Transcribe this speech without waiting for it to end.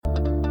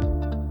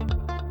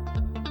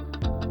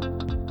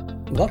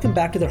Welcome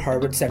back to the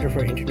Harvard Center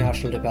for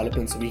International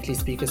Development's weekly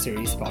speaker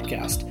series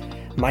podcast.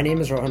 My name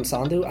is Rohan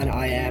Sandhu and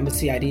I am a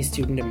CID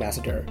student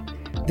ambassador.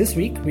 This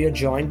week, we are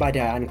joined by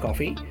Diane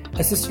Coffey,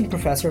 Assistant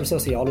Professor of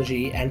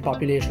Sociology and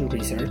Population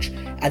Research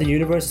at the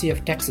University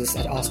of Texas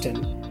at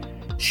Austin.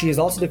 She is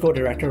also the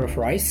co-director of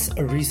RICE,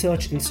 a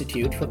research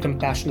institute for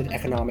compassionate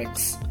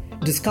economics,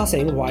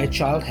 discussing why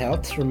child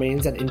health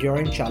remains an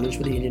enduring challenge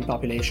for the Indian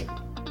population.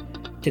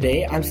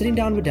 Today, I'm sitting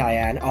down with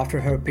Diane after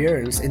her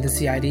appearance in the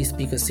CID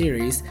Speaker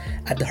Series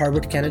at the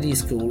Harvard Kennedy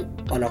School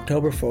on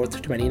October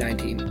 4th,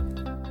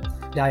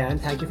 2019. Diane,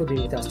 thank you for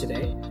being with us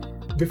today.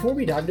 Before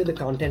we dive into the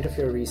content of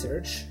your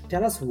research,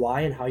 tell us why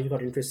and how you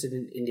got interested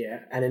in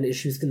India and in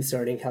issues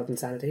concerning health and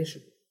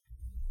sanitation.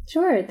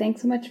 Sure,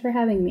 thanks so much for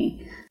having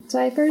me. So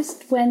I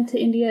first went to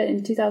India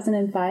in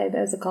 2005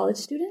 as a college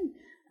student,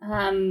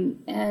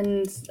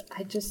 and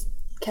I just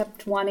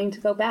kept wanting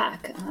to go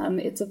back.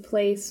 It's a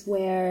place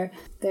where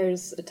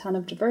there's a ton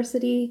of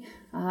diversity,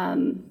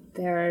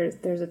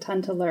 there's a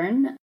ton to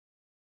learn.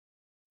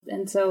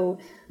 And so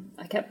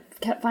I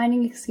kept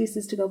finding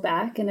excuses to go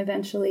back, and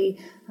eventually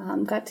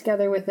got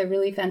together with a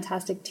really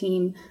fantastic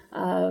team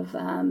of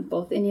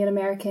both Indian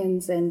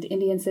Americans and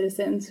Indian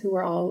citizens who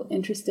were all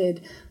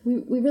interested.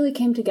 We really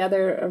came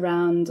together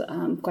around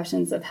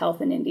questions of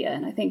health in India.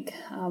 And I think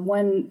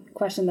one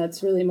question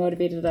that's really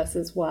motivated us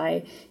is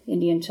why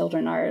Indian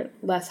children are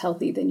less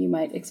healthy than you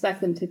might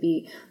expect them to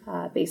be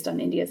based on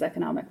India's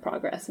economic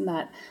progress. And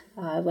that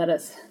led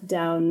us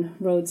down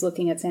roads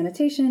looking at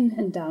sanitation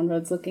and down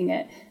roads looking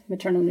at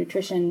maternal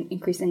nutrition,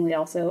 increasingly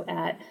also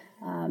at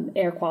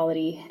air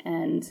quality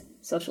and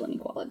social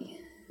inequality.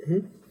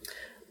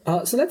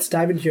 Mm-hmm. So let's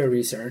dive into your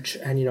research.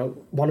 And,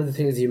 one of the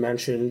things you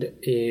mentioned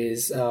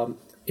is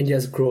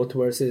India's growth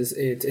versus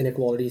its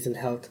inequalities in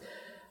health.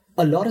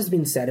 A lot has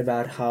been said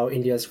about how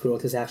India's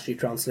growth has actually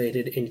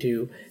translated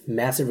into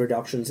massive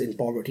reductions in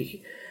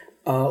poverty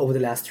over the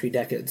last 3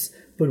 decades.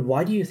 But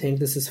why do you think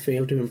this has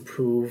failed to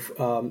improve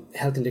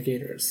health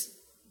indicators?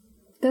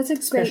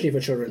 Especially for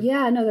children.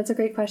 Yeah, no, that's a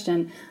great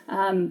question.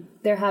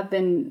 There have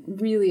been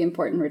really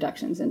important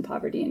reductions in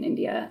poverty in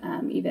India,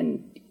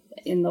 even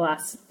in the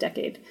last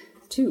decade,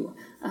 too.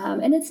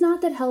 And it's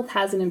not that health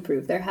hasn't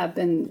improved. There have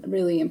been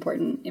really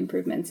important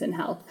improvements in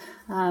health.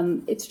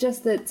 It's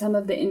just that some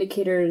of the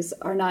indicators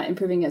are not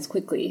improving as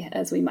quickly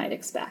as we might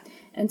expect.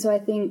 And so I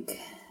think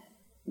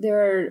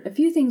there are a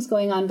few things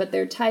going on, but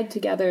they're tied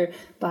together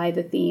by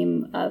the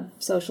theme of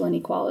social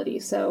inequality.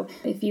 So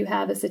if you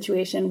have a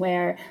situation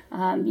where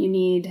you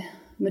need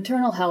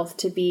maternal health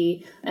to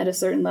be at a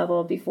certain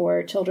level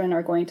before children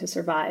are going to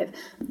survive,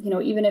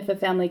 even if a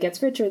family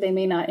gets richer, they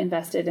may not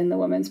invest it in the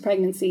woman's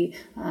pregnancy.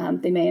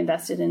 They may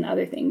invest it in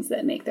other things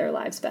that make their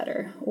lives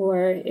better.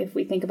 Or if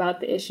we think about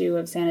the issue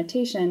of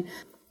sanitation,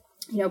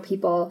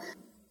 people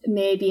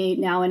may be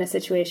now in a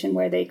situation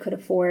where they could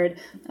afford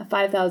a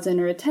 5,000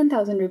 or a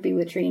 10,000 rupee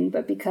latrine,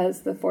 but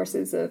because the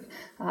forces of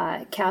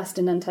caste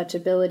and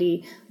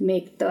untouchability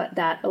make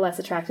that a less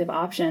attractive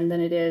option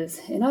than it is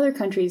in other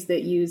countries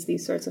that use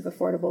these sorts of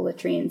affordable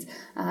latrines,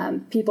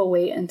 people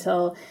wait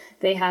until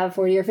they have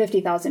 40 or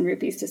 50,000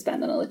 rupees to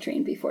spend on a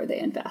latrine before they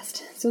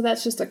invest. So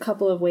that's just a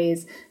couple of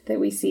ways that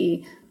we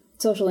see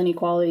social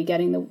inequality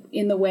getting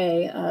in the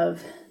way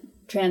of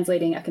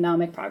translating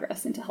economic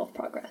progress into health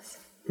progress.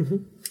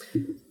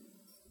 Mm-hmm.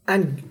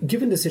 And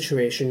given the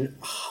situation,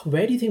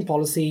 where do you think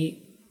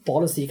policy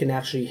can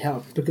actually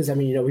help? Because,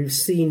 we've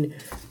seen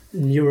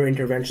newer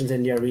interventions in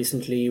India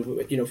recently,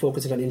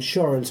 focusing on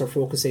insurance or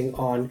focusing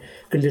on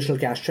conditional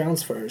cash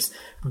transfers.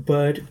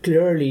 But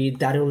clearly,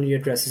 that only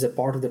addresses a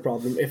part of the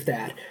problem, if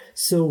that.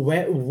 So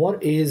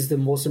what is the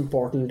most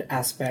important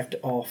aspect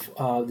of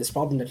this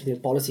problem that you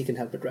think policy can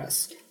help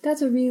address?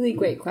 That's a really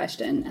great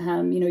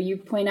question. You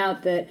point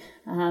out that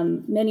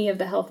many of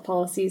the health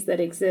policies that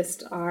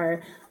exist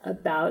are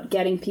about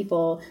getting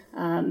people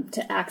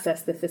to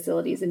access the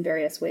facilities in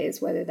various ways,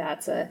 whether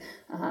that's a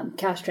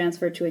cash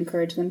transfer to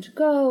encourage them to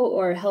go,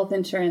 or health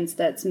insurance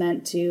that's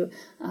meant to,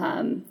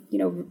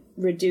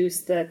 reduce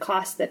the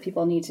cost that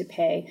people need to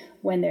pay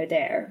when they're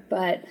there.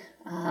 But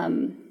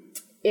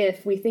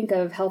if we think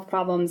of health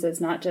problems as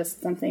not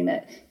just something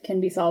that can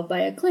be solved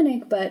by a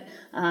clinic, but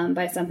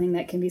by something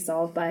that can be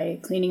solved by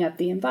cleaning up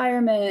the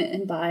environment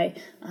and by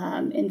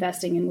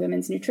investing in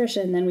women's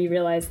nutrition, then we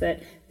realize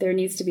that there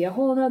needs to be a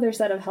whole other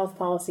set of health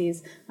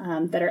policies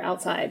that are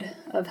outside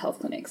of health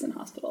clinics and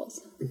hospitals.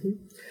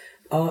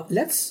 Mm-hmm.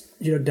 Let's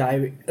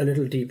dive a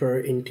little deeper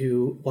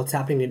into what's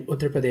happening in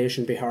Uttar Pradesh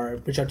and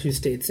Bihar, which are 2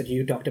 states that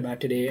you talked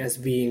about today as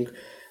being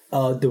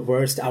the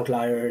worst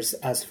outliers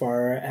as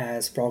far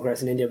as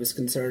progress in India was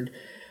concerned.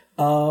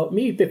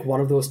 Maybe pick one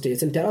of those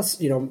states and tell us,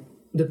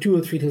 the 2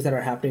 or 3 things that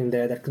are happening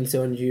there that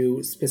concern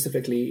you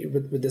specifically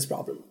with this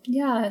problem.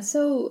 Yeah,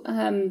 so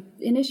an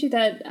issue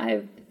that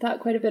I've thought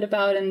quite a bit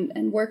about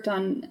and worked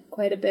on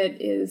quite a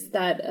bit is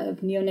that of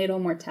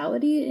neonatal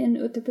mortality in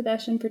Uttar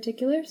Pradesh in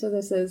particular. So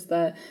this is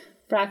the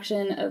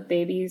fraction of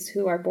babies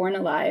who are born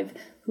alive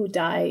who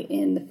die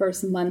in the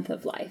first month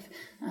of life.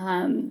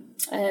 And,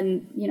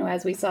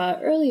 as we saw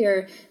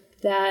earlier,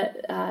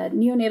 that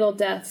neonatal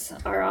deaths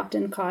are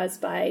often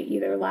caused by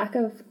either lack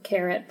of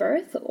care at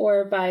birth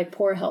or by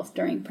poor health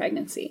during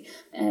pregnancy.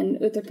 And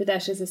Uttar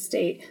Pradesh is a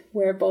state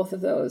where both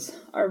of those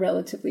are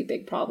relatively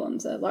big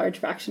problems. A large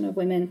fraction of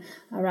women,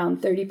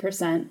 around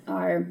 30%,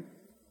 are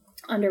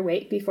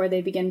underweight before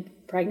they begin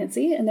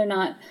pregnancy, and they're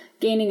not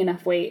gaining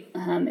enough weight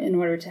in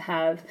order to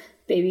have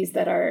babies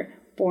that are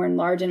born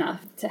large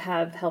enough to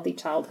have healthy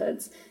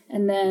childhoods.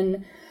 And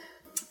then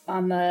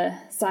on the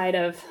side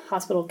of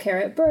hospital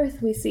care at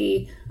birth, we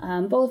see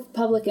both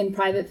public and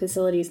private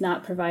facilities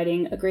not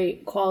providing a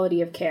great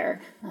quality of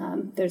care.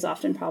 There's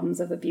often problems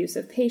of abuse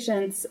of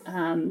patients,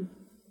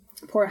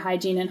 poor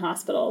hygiene in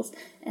hospitals,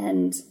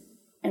 and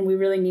we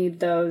really need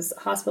those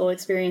hospital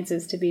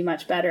experiences to be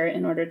much better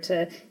in order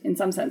to, in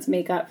some sense,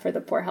 make up for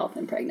the poor health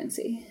in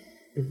pregnancy.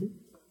 Mm-hmm.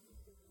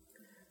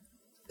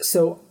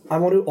 So I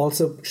want to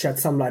also shed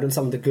some light on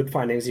some of the good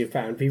findings you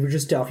found. We were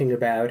just talking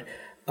about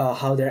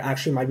how there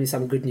actually might be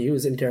some good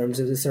news in terms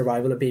of the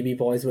survival of baby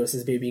boys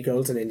versus baby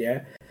girls in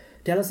India.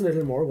 Tell us a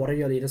little more. What are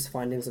your latest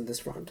findings on this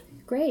front?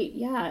 Great,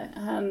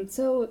 yeah.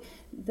 So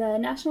the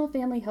National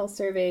Family Health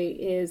Survey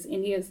is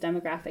India's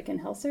demographic and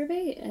health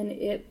survey, and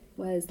it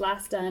was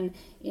last done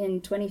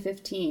in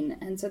 2015.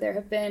 And so there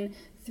have been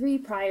 3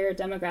 prior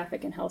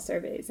demographic and health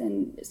surveys,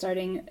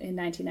 starting in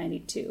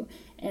 1992.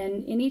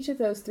 And in each of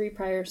those 3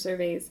 prior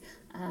surveys,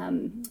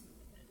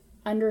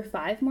 under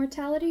 5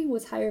 mortality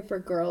was higher for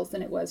girls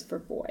than it was for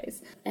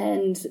boys.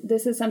 And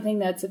this is something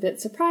that's a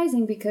bit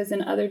surprising because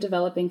in other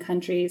developing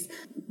countries,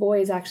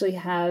 boys actually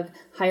have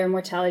higher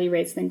mortality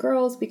rates than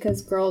girls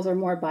because girls are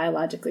more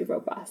biologically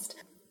robust.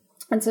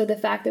 And so the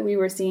fact that we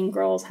were seeing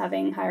girls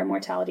having higher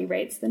mortality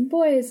rates than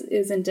boys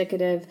is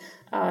indicative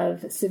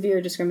of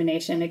severe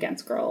discrimination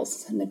against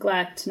girls,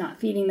 neglect, not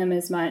feeding them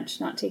as much,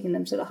 not taking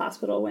them to the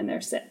hospital when they're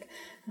sick.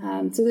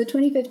 So the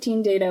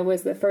 2015 data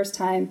was the first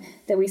time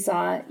that we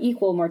saw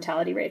equal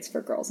mortality rates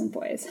for girls and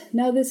boys.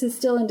 Now, this is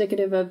still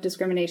indicative of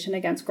discrimination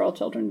against girl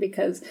children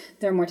because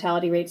their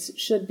mortality rates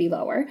should be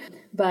lower,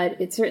 but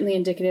it's certainly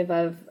indicative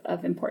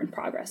of important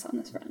progress on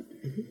this front.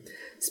 Mm-hmm.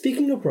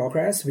 Speaking of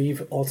progress,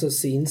 we've also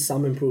seen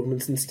some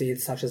improvements in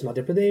states such as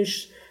Madhya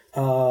Pradesh,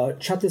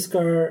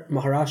 Chhattisgarh,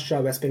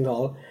 Maharashtra, West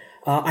Bengal.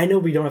 I know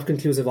we don't have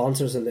conclusive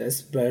answers on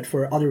this, but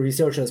for other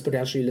researchers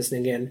potentially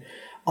listening in,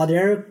 are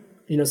there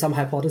some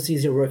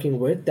hypotheses you're working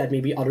with that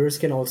maybe others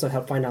can also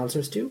help find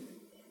answers to?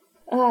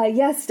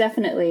 Yes,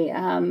 definitely.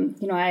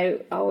 I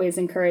always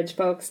encourage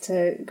folks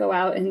to go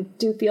out and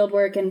do field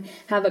work and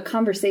have a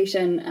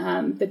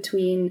conversation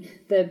between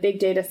the big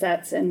data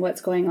sets and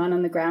what's going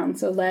on the ground.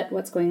 So let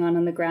what's going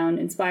on the ground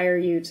inspire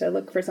you to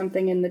look for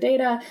something in the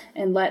data,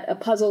 and let a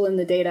puzzle in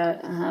the data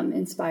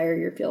inspire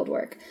your field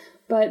work.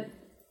 But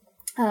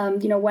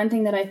one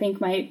thing that I think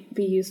might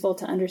be useful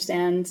to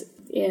understand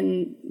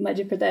in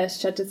Madhya Pradesh,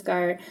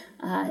 Chhattisgarh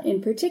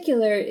in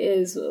particular,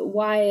 is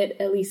why it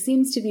at least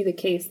seems to be the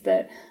case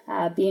that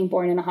being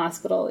born in a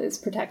hospital is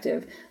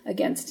protective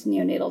against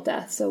neonatal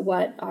death. So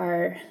what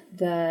are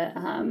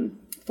the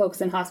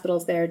folks in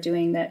hospitals there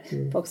doing that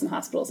folks in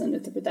hospitals in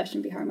Uttar Pradesh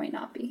and Bihar might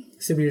not be?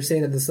 So we're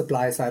saying that the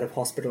supply side of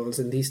hospitals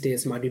in these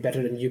states might be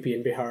better than UP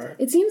and Bihar.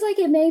 It seems like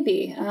it may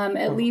be.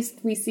 At least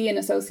we see an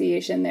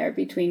association there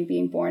between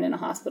being born in a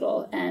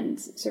hospital and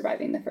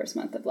surviving the first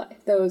month of life.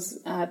 Those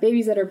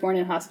babies that are born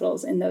in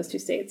hospitals in those 2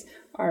 states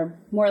are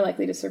more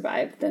likely to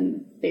survive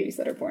than babies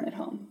that are born at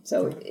home.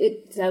 So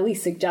it's at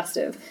least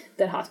suggestive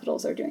that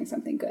hospitals are doing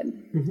something good.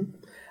 Mm-hmm.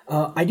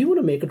 I do want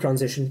to make a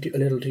transition a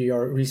little to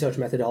your research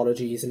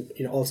methodologies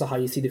and also how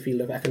you see the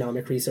field of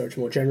economic research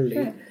more generally.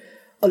 Sure.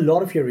 A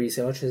lot of your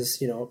research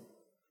has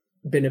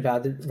been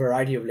about the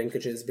variety of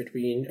linkages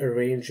between a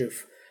range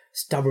of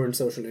stubborn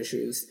social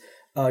issues.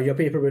 Your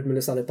paper with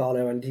Melissa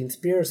Lipalo and Dean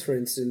Spears, for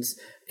instance,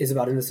 is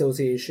about an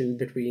association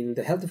between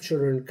the health of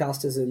children,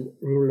 casteism,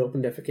 rural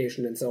open defecation,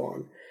 and so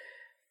on.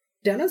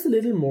 Tell us a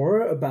little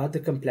more about the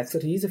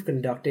complexities of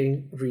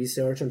conducting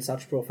research on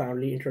such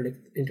profoundly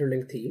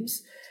interlinked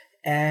themes.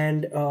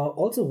 And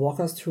also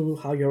walk us through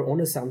how your own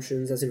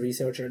assumptions as a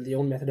researcher, the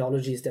own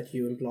methodologies that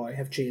you employ,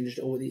 have changed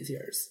over these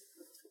years.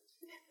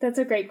 That's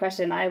a great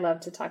question. I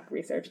love to talk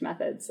research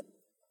methods.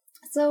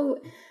 So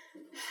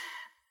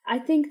I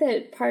think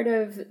that part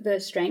of the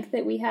strength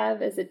that we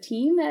have as a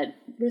team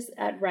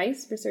at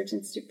Rice, Research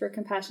Institute for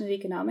Compassionate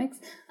Economics,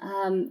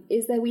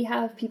 is that we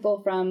have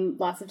people from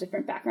lots of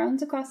different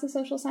backgrounds across the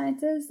social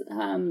sciences.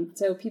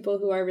 So people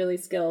who are really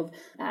skilled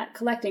at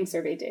collecting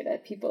survey data,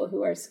 people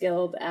who are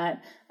skilled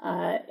at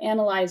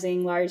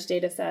analyzing large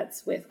data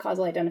sets with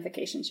causal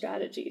identification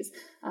strategies,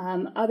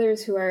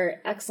 others who are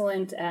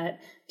excellent at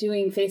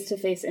doing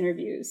face-to-face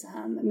interviews.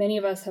 Many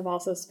of us have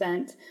also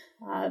spent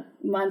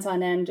months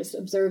on end just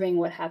observing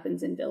what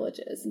happens in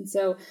villages. And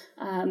so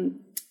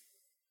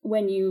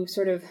when you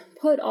sort of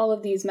put all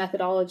of these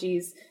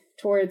methodologies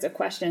towards a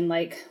question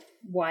like,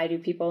 why do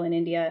people in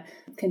India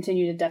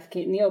continue to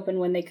defecate in the open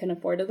when they can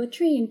afford a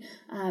latrine?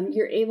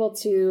 You're able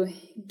to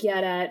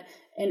get at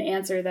an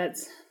answer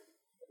that's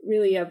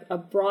really a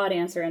broad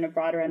answer and a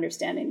broader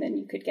understanding than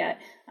you could get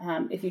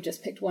if you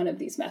just picked one of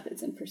these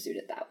methods and pursued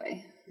it that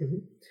way.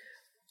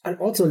 Mm-hmm. And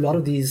also a lot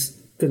of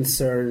these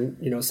concern,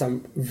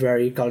 some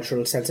very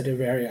cultural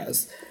sensitive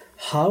areas.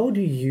 How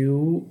do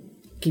you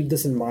keep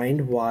this in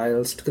mind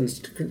whilst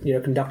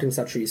conducting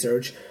such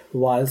research,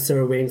 while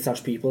surveying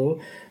such people?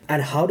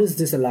 And how does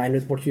this align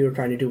with what you're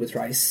trying to do with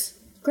RISE?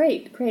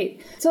 Great.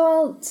 So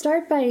I'll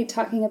start by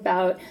talking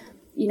about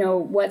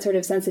what sort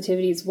of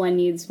sensitivities one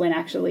needs when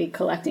actually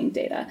collecting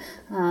data.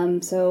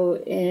 So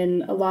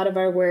in a lot of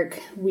our work,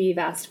 we've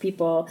asked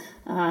people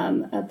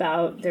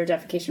about their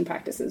defecation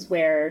practices,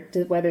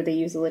 whether they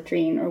use a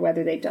latrine or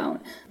whether they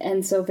don't.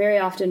 And so very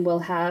often we'll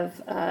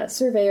have a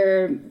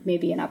surveyor,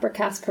 maybe an upper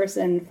caste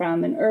person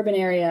from an urban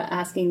area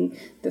asking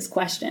this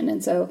question.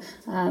 And so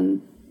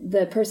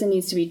the person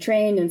needs to be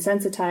trained and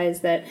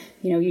sensitized that,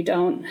 you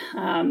don't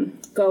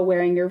go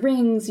wearing your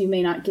rings. You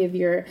may not give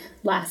your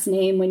last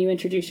name when you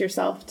introduce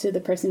yourself to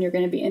the person you're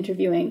going to be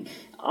interviewing.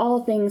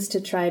 All things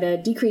to try to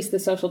decrease the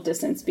social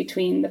distance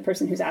between the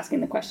person who's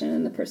asking the question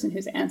and the person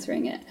who's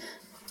answering it.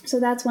 So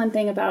that's one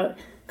thing about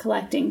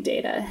collecting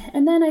data.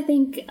 And then I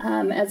think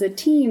as a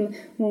team,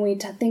 when we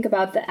think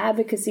about the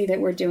advocacy that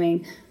we're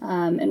doing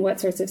and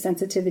what sorts of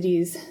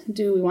sensitivities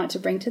do we want to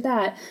bring to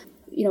that,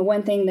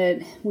 one thing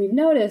that we've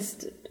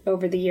noticed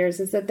over the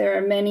years is that there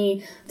are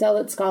many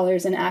Dalit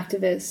scholars and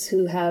activists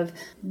who have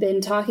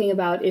been talking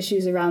about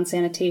issues around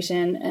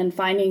sanitation and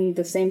finding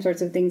the same sorts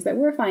of things that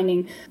we're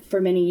finding for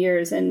many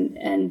years.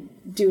 And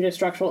due to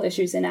structural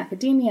issues in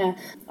academia,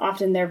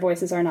 often their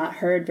voices are not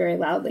heard very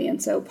loudly.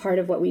 And so part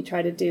of what we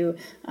try to do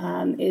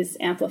is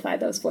amplify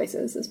those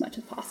voices as much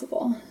as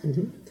possible.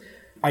 Mm-hmm.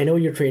 I know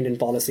you're trained in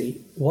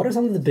policy. What are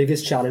some of the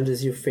biggest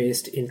challenges you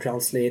faced in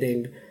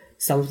translating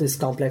some of this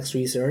complex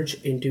research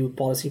into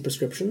policy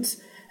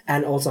prescriptions?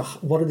 And also,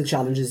 what are the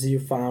challenges you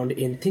found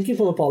in thinking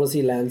from a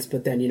policy lens,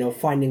 but then,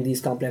 finding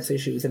these complex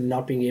issues and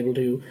not being able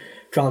to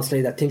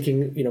translate that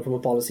thinking, from a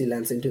policy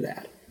lens into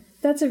that?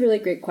 That's a really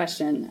great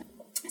question.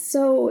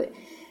 So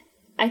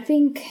I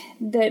think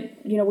that,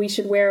 we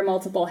should wear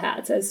multiple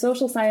hats. As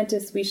social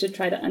scientists, we should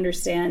try to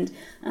understand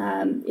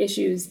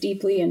issues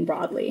deeply and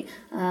broadly.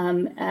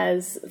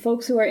 As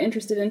folks who are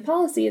interested in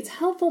policy, it's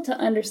helpful to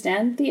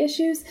understand the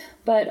issues,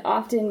 but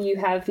often you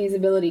have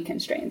feasibility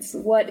constraints.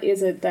 What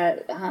is it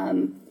that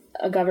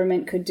a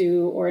government could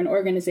do or an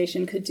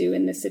organization could do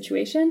in this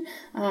situation?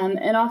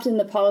 And often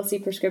the policy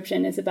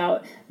prescription is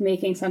about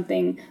making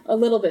something a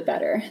little bit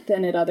better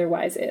than it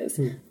otherwise is.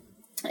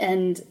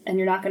 And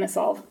you're not going to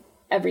solve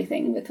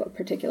everything with a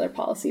particular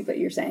policy, but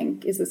you're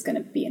saying, is this going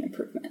to be an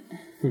improvement?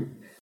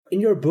 In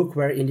your book,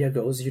 Where India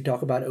Goes, you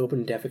talk about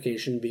open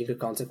defecation being a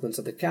consequence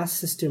of the caste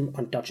system,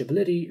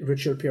 untouchability,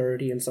 ritual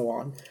purity, and so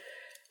on.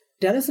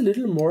 Tell us a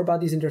little more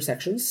about these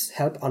intersections,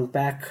 help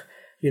unpack,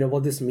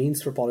 what this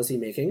means for policy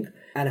making,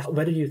 and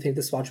whether you think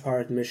the Swachh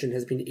Bharat mission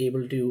has been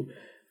able to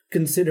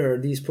consider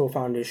these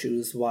profound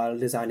issues while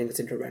designing its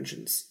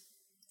interventions.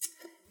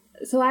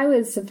 So I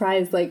was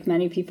surprised, like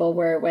many people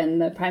were, when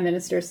the Prime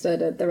Minister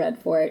stood at the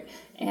Red Fort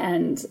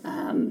and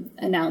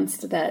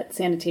announced that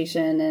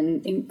sanitation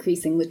and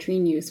increasing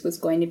latrine use was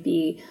going to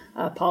be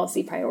a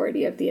policy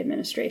priority of the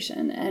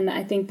administration. And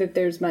I think that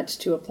there's much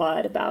to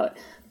applaud about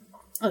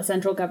a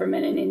central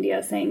government in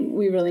India saying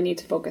we really need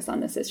to focus on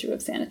this issue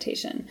of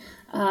sanitation.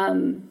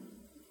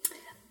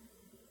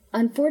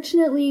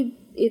 Unfortunately,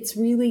 it's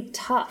really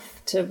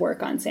tough to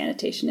work on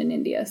sanitation in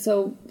India.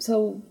 So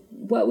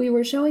what we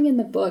were showing in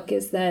the book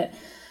is that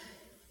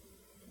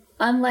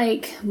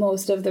unlike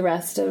most of the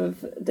rest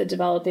of the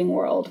developing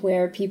world,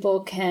 where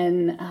people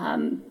can,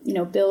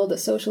 build a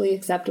socially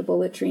acceptable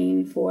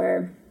latrine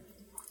for,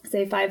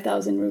 say,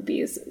 5,000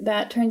 rupees,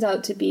 that turns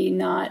out to be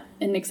not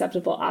an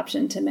acceptable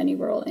option to many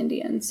rural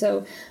Indians.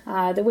 So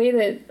the way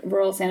that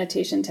rural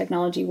sanitation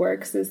technology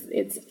works is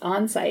it's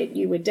on-site.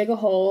 You would dig a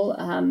hole,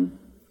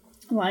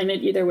 line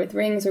it either with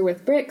rings or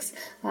with bricks,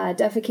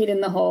 defecate in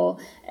the hole,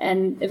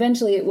 and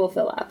eventually it will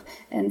fill up.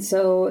 And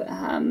so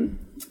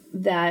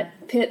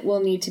that pit will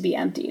need to be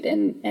emptied.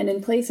 And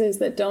in places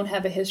that don't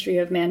have a history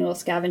of manual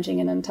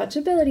scavenging and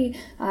untouchability,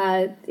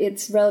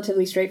 it's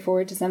relatively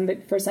straightforward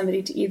for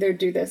somebody to either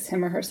do this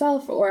him or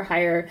herself or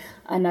hire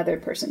another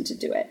person to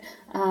do it.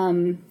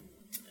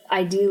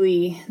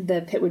 Ideally,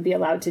 the pit would be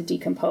allowed to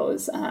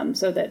decompose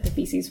so that the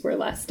feces were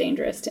less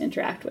dangerous to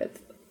interact with.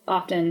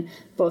 Often,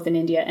 both in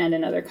India and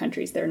in other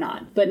countries, they're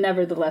not. But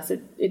nevertheless,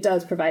 it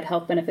does provide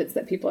health benefits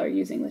that people are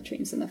using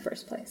latrines in the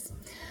first place.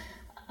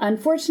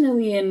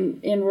 Unfortunately,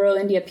 in rural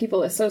India,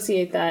 people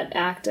associate that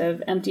act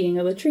of emptying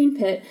a latrine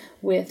pit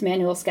with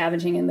manual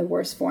scavenging and the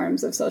worst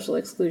forms of social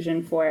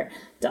exclusion for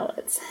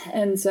Dalits.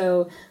 And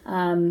so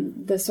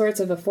the sorts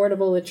of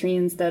affordable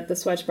latrines that the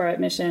Swachh Bharat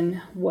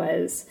mission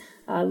was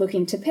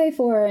looking to pay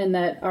for and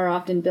that are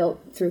often built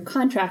through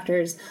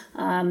contractors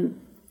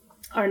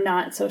are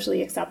not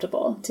socially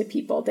acceptable to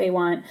people. They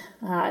want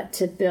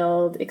to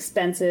build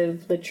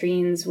expensive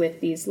latrines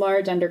with these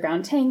large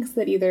underground tanks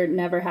that either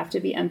never have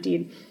to be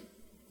emptied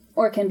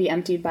or can be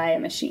emptied by a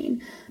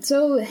machine.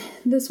 So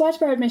the Swachh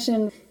Bharat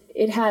mission,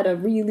 it had a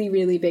really,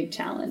 really big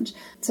challenge.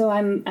 So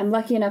I'm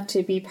lucky enough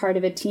to be part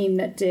of a team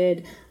that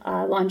did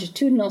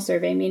longitudinal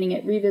survey, meaning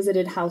it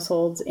revisited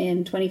households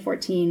in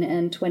 2014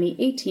 and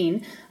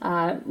 2018,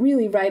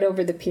 really right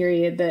over the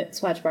period that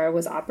Swachh Bharat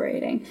was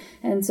operating.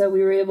 And so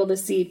we were able to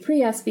see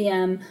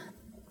pre-SBM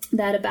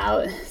that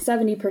about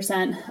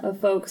 70% of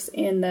folks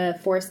in the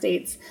 4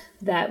 states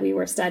that we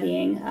were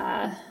studying,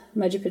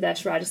 Madhya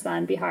Pradesh,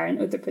 Rajasthan, Bihar, and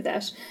Uttar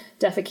Pradesh,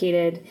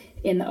 defecated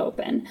in the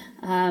open.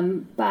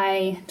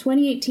 By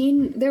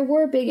 2018, there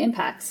were big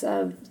impacts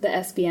of the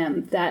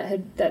SBM.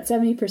 That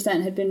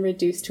 70% had been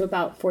reduced to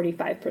about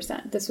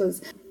 45%. This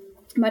was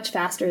much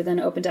faster than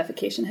open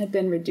defecation had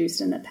been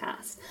reduced in the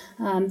past.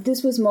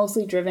 This was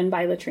mostly driven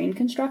by latrine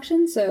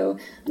construction, so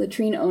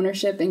latrine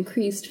ownership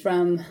increased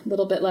from a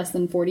little bit less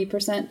than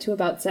 40% to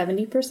about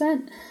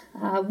 70%.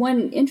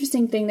 One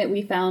interesting thing that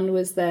we found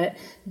was that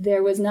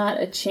there was not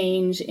a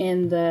change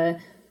in the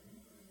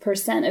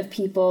percent of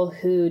people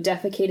who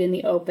defecate in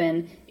the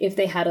open if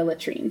they had a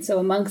latrine. So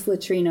amongst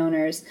latrine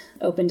owners,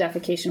 open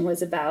defecation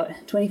was about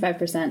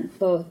 25%,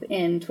 both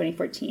in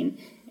 2014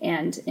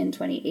 and in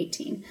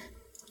 2018.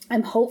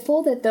 I'm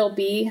hopeful that there'll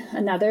be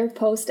another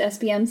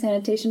post-SBM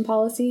sanitation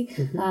policy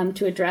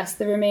to address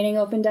the remaining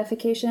open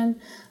defecation.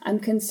 I'm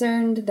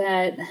concerned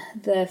that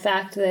the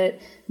fact that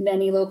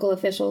many local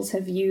officials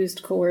have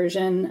used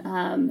coercion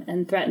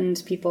and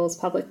threatened people's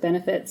public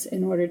benefits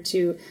in order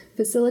to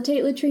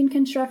facilitate latrine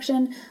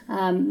construction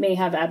may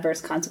have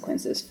adverse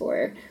consequences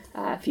for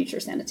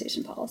future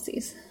sanitation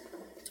policies.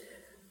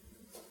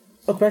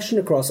 A question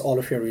across all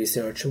of your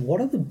research.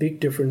 What are the big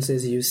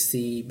differences you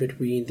see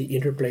between the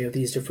interplay of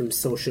these different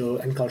social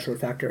and cultural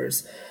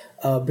factors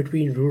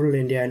between rural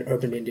India and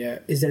urban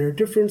India? Is there a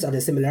difference? Are there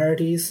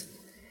similarities?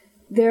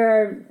 There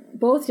are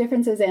both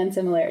differences and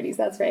similarities,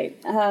 that's right.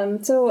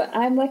 So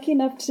I'm lucky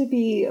enough to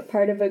be a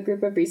part of a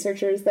group of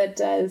researchers that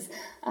does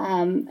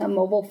a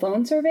mobile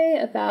phone survey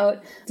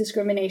about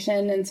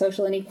discrimination and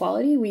social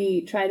inequality.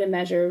 We try to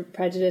measure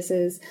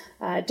prejudices,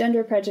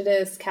 gender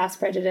prejudice, caste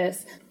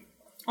prejudice,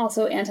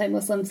 also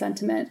anti-Muslim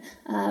sentiment.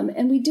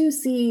 And we do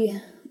see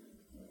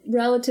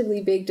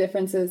relatively big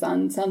differences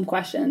on some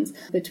questions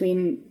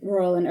between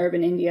rural and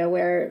urban India,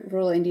 where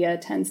rural India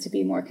tends to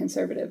be more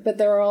conservative. But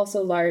there are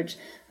also large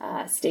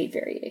state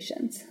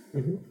variations.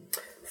 Mm-hmm.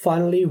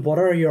 Finally, what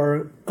are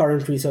your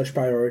current research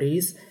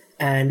priorities,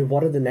 and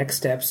what are the next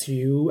steps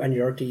you and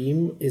your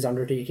team is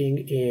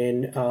undertaking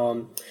in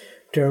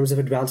terms of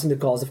advancing the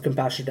cause of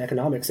compassionate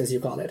economics, as you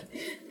call it?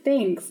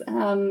 Thanks.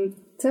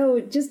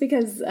 So just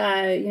because,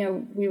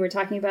 we were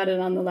talking about it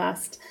on the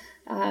last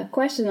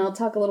question, I'll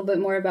talk a little bit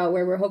more about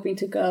where we're hoping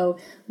to go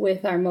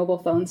with our mobile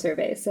phone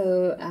survey.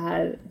 So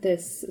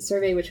this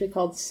survey, which we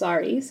called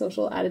SARI,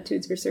 Social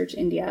Attitudes Research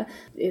India,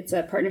 it's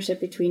a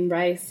partnership between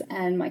RICE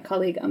and my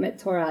colleague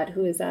Amit Thorad,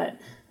 who is at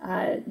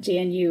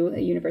JNU,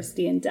 a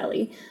university in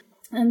Delhi.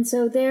 And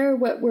so there,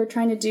 what we're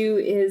trying to do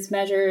is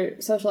measure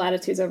social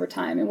attitudes over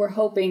time. And we're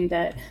hoping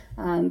that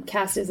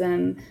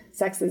casteism,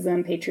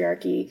 sexism,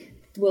 patriarchy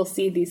will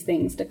see these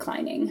things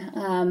declining.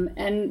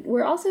 And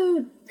we're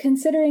also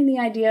considering the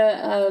idea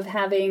of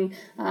having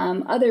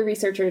other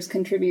researchers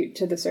contribute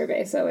to the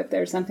survey. So if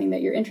there's something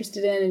that you're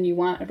interested in and you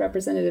want a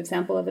representative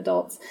sample of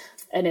adults,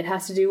 and it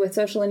has to do with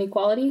social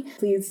inequality,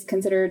 please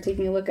consider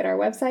taking a look at our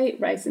website,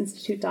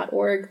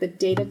 riceinstitute.org. The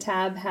data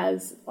tab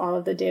has all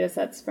of the data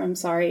sets from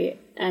SARI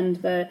and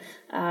the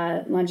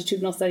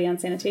longitudinal study on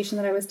sanitation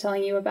that I was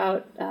telling you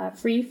about,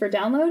 free for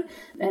download.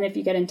 And if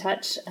you get in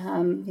touch,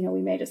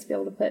 we may just be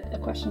able to put a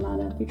question on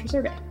a future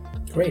survey.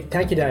 Great.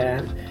 Thank you,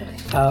 Diane.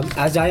 Okay.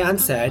 As Diane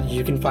said,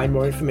 you can find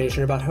more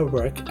information about her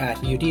work at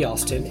UT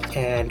Austin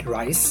and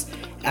RICE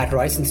at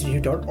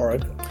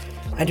riceinstitute.org.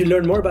 And to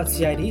learn more about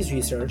CID's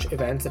research,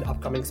 events, and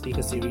upcoming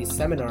speaker series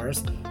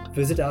seminars,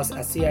 visit us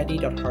at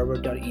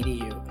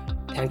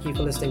cid.harvard.edu. Thank you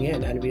for listening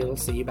in, and we'll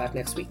see you back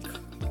next week.